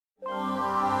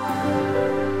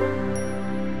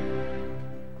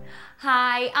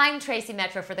Hi, I'm Tracy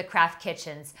Metro for the Kraft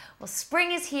Kitchens. Well,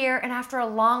 spring is here, and after a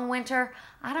long winter,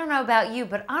 I don't know about you,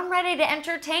 but I'm ready to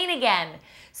entertain again.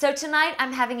 So tonight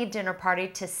I'm having a dinner party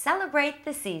to celebrate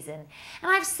the season.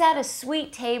 And I've set a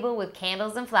sweet table with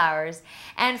candles and flowers.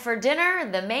 And for dinner,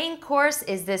 the main course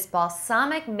is this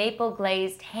balsamic-maple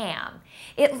glazed ham.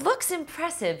 It looks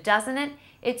impressive, doesn't it?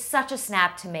 It's such a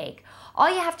snap to make. All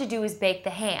you have to do is bake the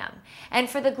ham. And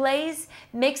for the glaze,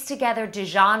 mix together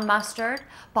Dijon mustard,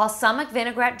 balsamic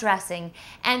vinaigrette dressing,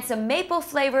 and some maple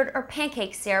flavored or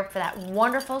pancake syrup for that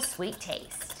wonderful sweet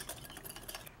taste.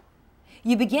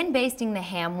 You begin basting the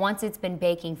ham once it's been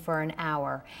baking for an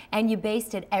hour, and you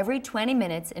baste it every 20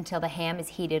 minutes until the ham is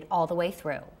heated all the way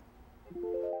through.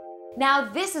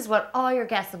 Now this is what all your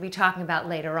guests will be talking about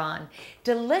later on.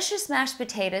 Delicious mashed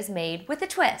potatoes made with a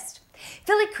twist.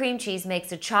 Philly cream cheese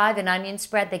makes a chive and onion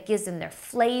spread that gives them their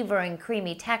flavor and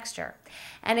creamy texture.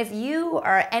 And if you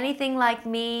are anything like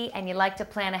me and you like to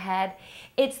plan ahead,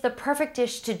 it's the perfect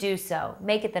dish to do so.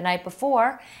 Make it the night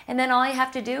before, and then all you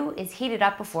have to do is heat it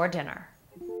up before dinner.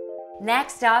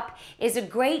 Next up is a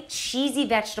great cheesy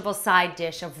vegetable side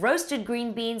dish of roasted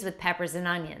green beans with peppers and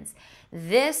onions.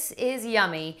 This is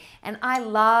yummy, and I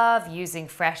love using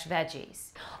fresh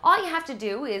veggies. All you have to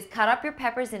do is cut up your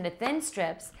peppers into thin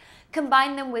strips,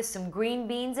 combine them with some green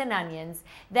beans and onions,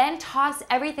 then toss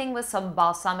everything with some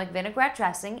balsamic vinaigrette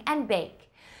dressing and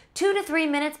bake. 2 to 3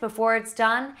 minutes before it's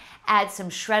done, add some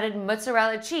shredded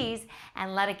mozzarella cheese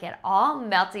and let it get all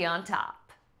melty on top.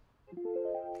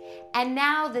 And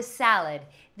now the salad.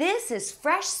 This is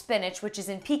fresh spinach, which is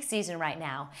in peak season right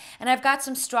now. And I've got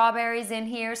some strawberries in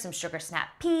here, some sugar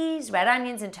snap peas, red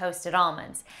onions, and toasted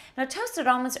almonds. Now, toasted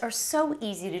almonds are so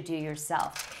easy to do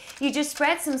yourself. You just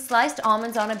spread some sliced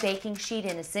almonds on a baking sheet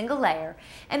in a single layer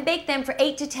and bake them for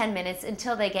 8 to 10 minutes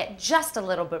until they get just a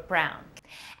little bit brown.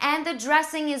 And the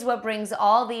dressing is what brings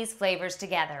all these flavors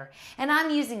together. And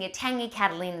I'm using a tangy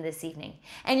Catalina this evening.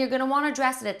 And you're gonna wanna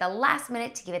dress it at the last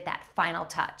minute to give it that final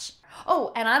touch.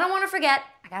 Oh, and I don't wanna forget,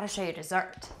 I gotta show you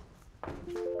dessert.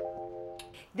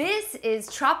 This is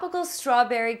tropical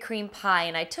strawberry cream pie,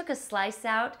 and I took a slice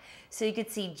out so you could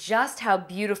see just how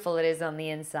beautiful it is on the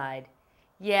inside.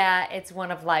 Yeah, it's one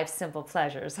of life's simple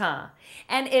pleasures, huh?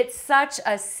 And it's such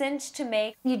a cinch to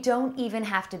make, you don't even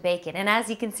have to bake it. And as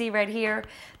you can see right here,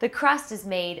 the crust is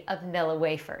made of vanilla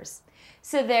wafers.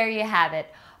 So there you have it,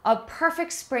 a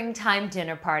perfect springtime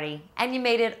dinner party, and you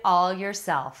made it all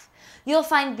yourself. You'll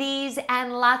find these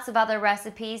and lots of other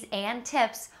recipes and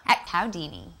tips at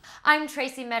Howdini. I'm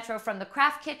Tracy Metro from the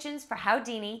Kraft Kitchens for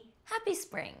Howdini. Happy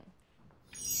spring.